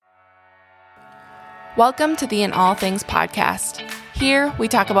Welcome to the In All Things podcast. Here, we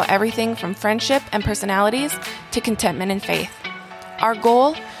talk about everything from friendship and personalities to contentment and faith. Our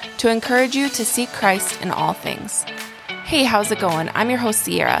goal? To encourage you to seek Christ in all things. Hey, how's it going? I'm your host,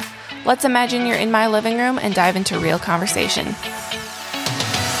 Sierra. Let's imagine you're in my living room and dive into real conversation.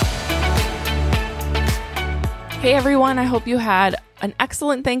 Hey, everyone. I hope you had an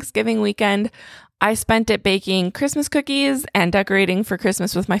excellent Thanksgiving weekend. I spent it baking Christmas cookies and decorating for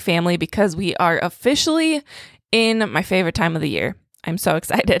Christmas with my family because we are officially in my favorite time of the year. I'm so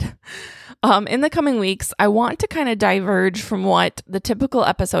excited. In the coming weeks, I want to kind of diverge from what the typical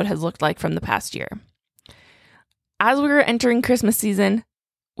episode has looked like from the past year. As we're entering Christmas season,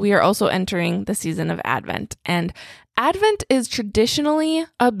 we are also entering the season of Advent. And Advent is traditionally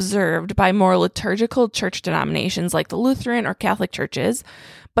observed by more liturgical church denominations like the Lutheran or Catholic churches.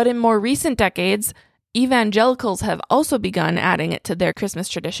 But in more recent decades, evangelicals have also begun adding it to their Christmas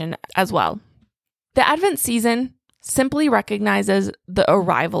tradition as well. The Advent season simply recognizes the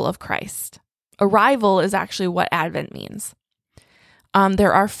arrival of Christ. Arrival is actually what Advent means.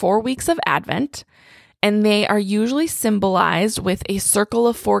 There are 4 weeks of Advent, and they are usually symbolized with a circle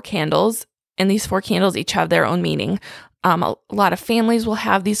of 4 candles, and these 4 candles each have their own meaning. A lot of families will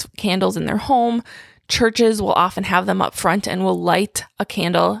have these candles in their home. Churches will often have them up front and will light a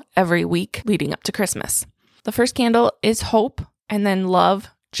candle every week leading up to Christmas. The first candle is hope, and then love,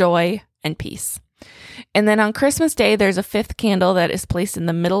 joy, and peace. And then on Christmas Day, there's a 5th candle that is placed in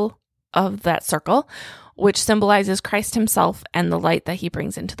the middle of that circle, which symbolizes Christ himself and the light that he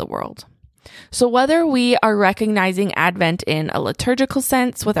brings into the world. So whether we are recognizing Advent in a liturgical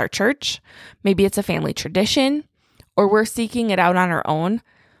sense with our church, maybe it's a family tradition, or we're seeking it out on our own,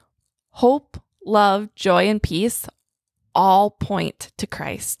 hope, love, joy, and peace all point to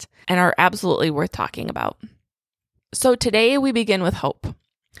Christ and are absolutely worth talking about. So today we begin with hope.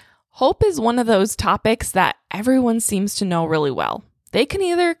 Hope is one of those topics that everyone seems to know really well. They can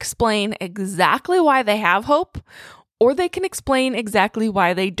either explain exactly why they have hope, or they can explain exactly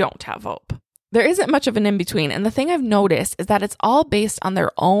why they don't have hope. There isn't much of an in-between, and the thing I've noticed is that it's all based on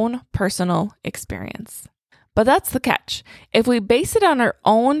their own personal experience. But that's the catch. If we base it on our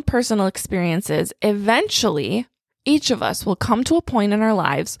own personal experiences, eventually, each of us will come to a point in our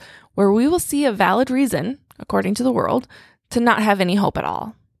lives where we will see a valid reason, according to the world, to not have any hope at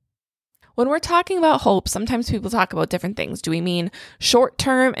all. When we're talking about hope, sometimes people talk about different things. Do we mean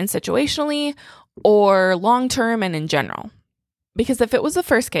short-term and situationally, or long-term and in general? Because if it was the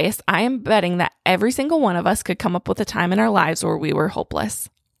first case, I am betting that every single one of us could come up with a time in our lives where we were hopeless.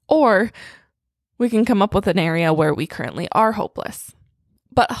 Or we can come up with an area where we currently are hopeless.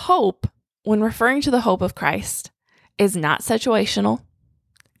 But hope, when referring to the hope of Christ, is not situational,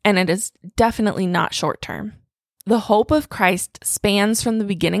 and it is definitely not short-term. The hope of Christ spans from the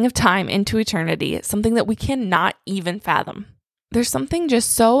beginning of time into eternity, something that we cannot even fathom. There's something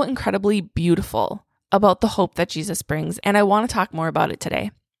just so incredibly beautiful about the hope that Jesus brings, and I want to talk more about it today.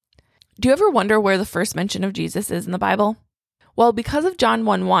 Do you ever wonder where the first mention of Jesus is in the Bible? Well, because of John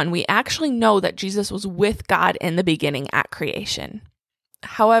 1:1, we actually know that Jesus was with God in the beginning at creation.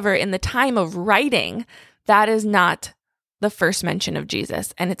 However, in the time of writing, that is not the first mention of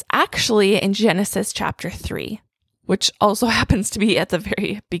Jesus, and it's actually in Genesis chapter 3, which also happens to be at the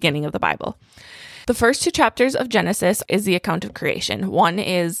very beginning of the Bible. The first 2 chapters of Genesis is the account of creation. One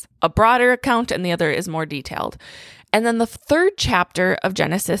is a broader account, and the other is more detailed. And then the 3rd chapter of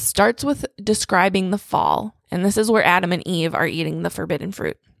Genesis starts with describing the fall. And this is where Adam and Eve are eating the forbidden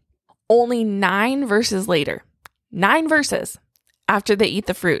fruit. Only 9 verses later, 9 verses after they eat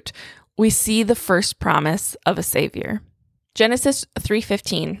the fruit, we see the first promise of a savior. Genesis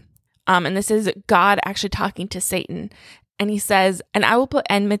 3:15, and this is God actually talking to Satan. And he says, "And I will put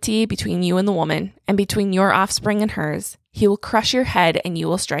enmity between you and the woman, and between your offspring and hers. He will crush your head, and you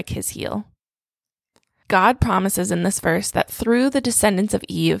will strike his heel." God promises in this verse that through the descendants of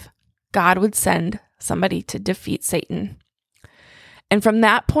Eve, God would send somebody to defeat Satan. And from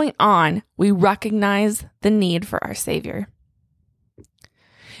that point on, we recognize the need for our Savior.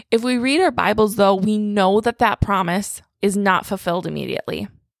 If we read our Bibles, though, we know that that promise is not fulfilled immediately.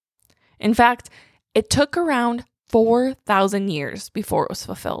 In fact, it took around 4,000 years before it was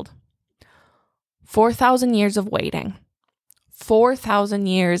fulfilled. 4,000 years of waiting. 4,000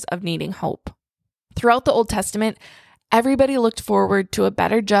 years of needing hope. Throughout the Old Testament, everybody looked forward to a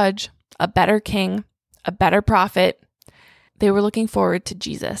better judge, a better king, a better prophet. They were looking forward to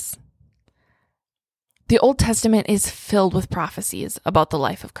Jesus. The Old Testament is filled with prophecies about the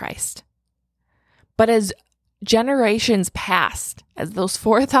life of Christ. But as generations passed, as those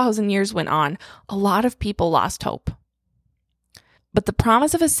 4,000 years went on, a lot of people lost hope. But the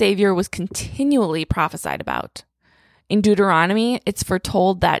promise of a Savior was continually prophesied about. In Deuteronomy, it's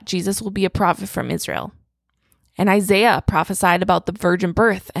foretold that Jesus will be a prophet from Israel. And Isaiah prophesied about the virgin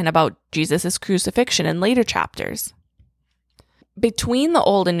birth and about Jesus' crucifixion in later chapters. Between the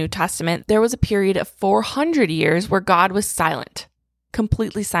Old and New Testament, there was a period of 400 years where God was silent,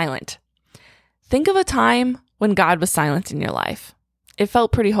 completely silent. Think of a time when God was silent in your life. It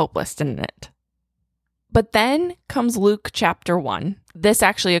felt pretty hopeless, didn't it? But then comes Luke chapter 1. This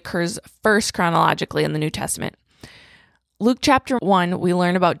actually occurs first chronologically in the New Testament. Luke chapter 1, we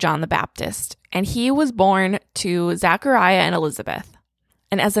learn about John the Baptist, and he was born to Zachariah and Elizabeth.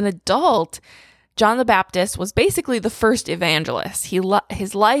 And as an adult, John the Baptist was basically the first evangelist.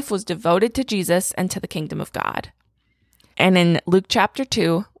 His life was devoted to Jesus and to the kingdom of God. And in Luke chapter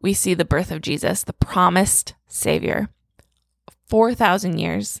 2, we see the birth of Jesus, the promised Savior, 4,000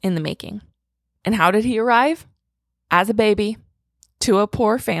 years in the making. And how did he arrive? As a baby, to a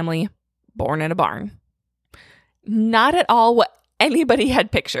poor family, born in a barn. Not at all what anybody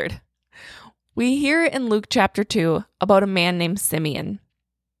had pictured. We hear in Luke chapter 2 about a man named Simeon.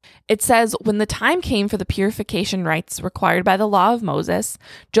 It says, when the time came for the purification rites required by the law of Moses,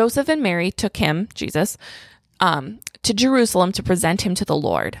 Joseph and Mary took him, Jesus, to Jerusalem to present him to the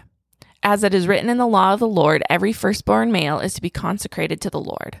Lord. As it is written in the law of the Lord, every firstborn male is to be consecrated to the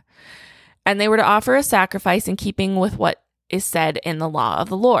Lord. And they were to offer a sacrifice in keeping with what is said in the law of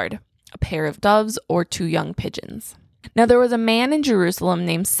the Lord, a pair of doves or 2 young pigeons. Now there was a man in Jerusalem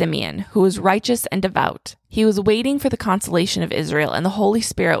named Simeon, who was righteous and devout. He was waiting for the consolation of Israel, and the Holy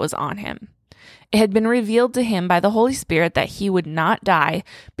Spirit was on him. It had been revealed to him by the Holy Spirit that he would not die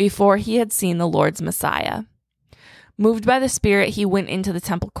before he had seen the Lord's Messiah. Moved by the Spirit, he went into the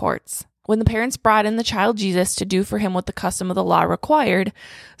temple courts. When the parents brought in the child Jesus to do for him what the custom of the law required,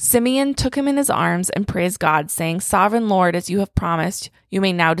 Simeon took him in his arms and praised God, saying, Sovereign Lord, as you have promised, you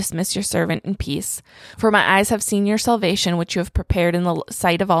may now dismiss your servant in peace. For my eyes have seen your salvation, which you have prepared in the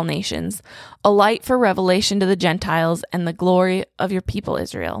sight of all nations, a light for revelation to the Gentiles and the glory of your people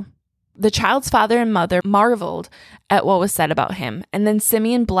Israel. The child's father and mother marveled at what was said about him, and then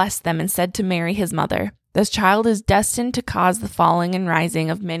Simeon blessed them and said to Mary, his mother, This child is destined to cause the falling and rising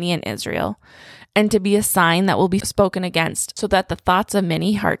of many in Israel, and to be a sign that will be spoken against, so that the thoughts of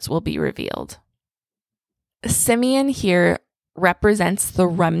many hearts will be revealed. Simeon here represents the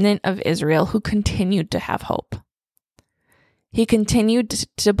remnant of Israel who continued to have hope. He continued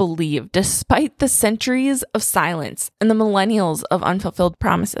to believe despite the centuries of silence and the millennials of unfulfilled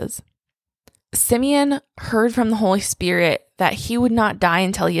promises. Simeon heard from the Holy Spirit that he would not die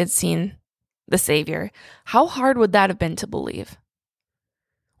until he had seen the Savior. How hard would that have been to believe?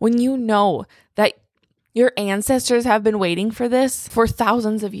 When you know that your ancestors have been waiting for this for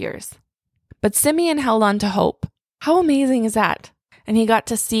thousands of years. But Simeon held on to hope. How amazing is that? And he got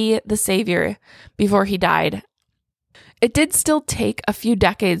to see the Savior before he died. It did still take a few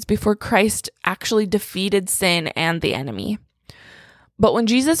decades before Christ actually defeated sin and the enemy. But when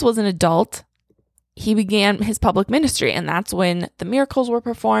Jesus was an adult, he began his public ministry, and that's when the miracles were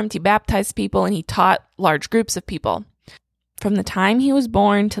performed. He baptized people and he taught large groups of people. From the time he was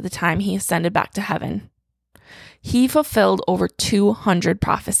born to the time he ascended back to heaven, he fulfilled over 200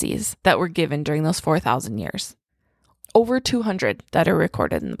 prophecies that were given during those 4,000 years. Over 200 that are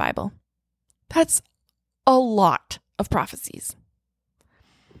recorded in the Bible. That's a lot of prophecies.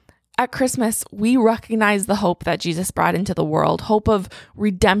 At Christmas, we recognize the hope that Jesus brought into the world, hope of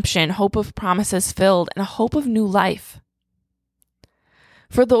redemption, hope of promises filled, and a hope of new life.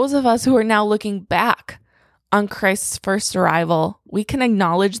 For those of us who are now looking back on Christ's first arrival, we can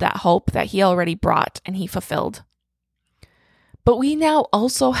acknowledge that hope that he already brought and he fulfilled. But we now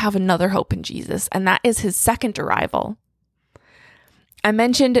also have another hope in Jesus, and that is his second arrival. I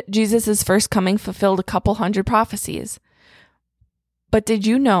mentioned Jesus' first coming fulfilled a couple hundred prophecies. But did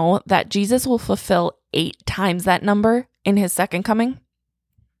you know that Jesus will fulfill 8 times that number in his second coming?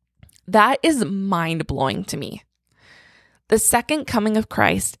 That is mind-blowing to me. The second coming of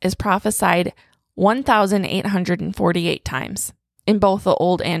Christ is prophesied 1,848 times in both the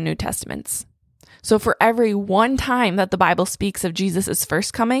Old and New Testaments. So for every one time that the Bible speaks of Jesus'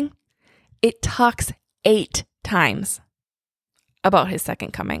 first coming, it talks 8 times about his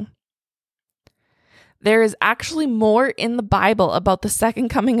second coming. There is actually more in the Bible about the second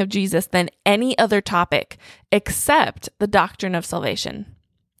coming of Jesus than any other topic except the doctrine of salvation.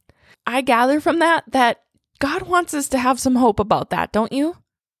 I gather from that God wants us to have some hope about that, don't you?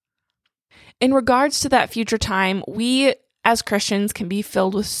 In regards to that future time, we as Christians can be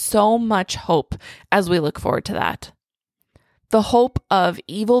filled with so much hope as we look forward to that. The hope of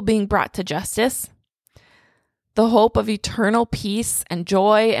evil being brought to justice, the hope of eternal peace and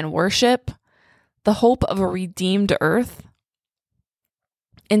joy and worship, the hope of a redeemed earth.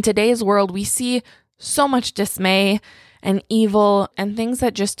 In today's world, we see so much dismay and evil and things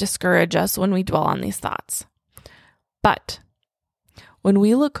that just discourage us when we dwell on these thoughts. But when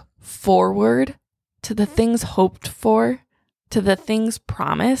we look forward to the things hoped for, to the things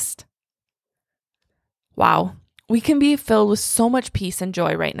promised, wow, we can be filled with so much peace and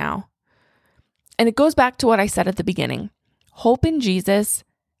joy right now. And it goes back to what I said at the beginning. Hope in Jesus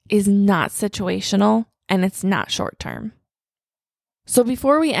is not situational and it's not short term. So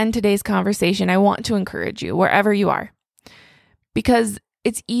before we end today's conversation, I want to encourage you wherever you are, because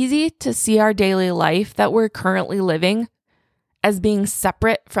it's easy to see our daily life that we're currently living as being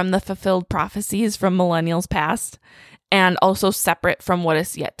separate from the fulfilled prophecies from millennials past and also separate from what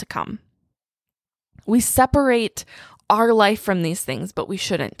is yet to come. We separate our life from these things, but we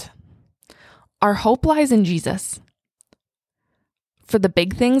shouldn't. Our hope lies in Jesus. For the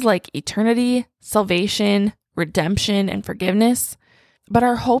big things like eternity, salvation, redemption, and forgiveness, but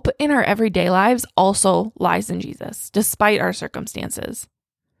our hope in our everyday lives also lies in Jesus, despite our circumstances.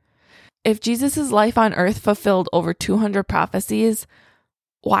 If Jesus' life on earth fulfilled over 200 prophecies,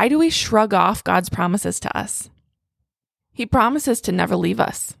 why do we shrug off God's promises to us? He promises to never leave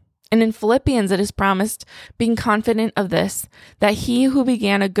us. And in Philippians, it is promised, being confident of this, that he who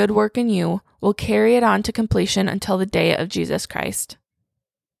began a good work in you will carry it on to completion until the day of Jesus Christ.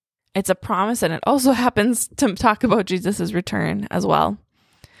 It's a promise, and it also happens to talk about Jesus' return as well.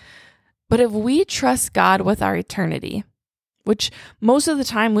 But if we trust God with our eternity, which most of the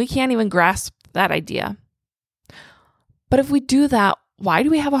time we can't even grasp that idea, but if we do that, why do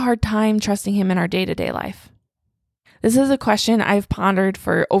we have a hard time trusting him in our day-to-day life? This is a question I've pondered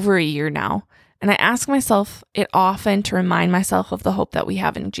for over a year now, and I ask myself it often to remind myself of the hope that we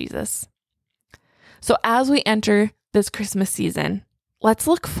have in Jesus. So as we enter this Christmas season, let's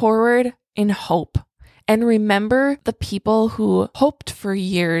look forward in hope and remember the people who hoped for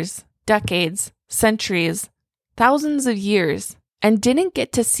years, decades, centuries, thousands of years, and didn't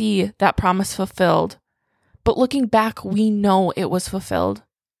get to see that promise fulfilled. But looking back, we know it was fulfilled.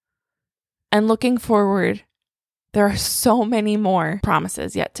 And looking forward, there are so many more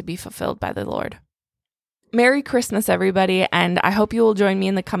promises yet to be fulfilled by the Lord. Merry Christmas, everybody, and I hope you will join me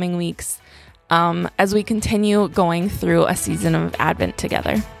in the coming weeks as we continue going through a season of Advent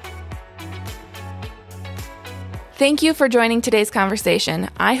together. Thank you for joining today's conversation.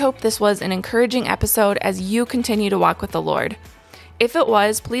 I hope this was an encouraging episode as you continue to walk with the Lord. If it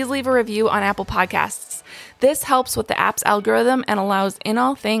was, please leave a review on Apple Podcasts. This helps with the app's algorithm and allows In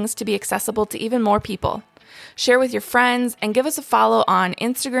All Things to be accessible to even more people. Share with your friends and give us a follow on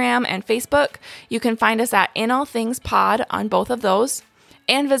Instagram and Facebook. You can find us at In All Things Pod on both of those,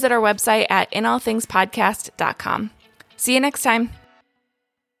 and visit our website at inallthingspodcast.com. See you next time.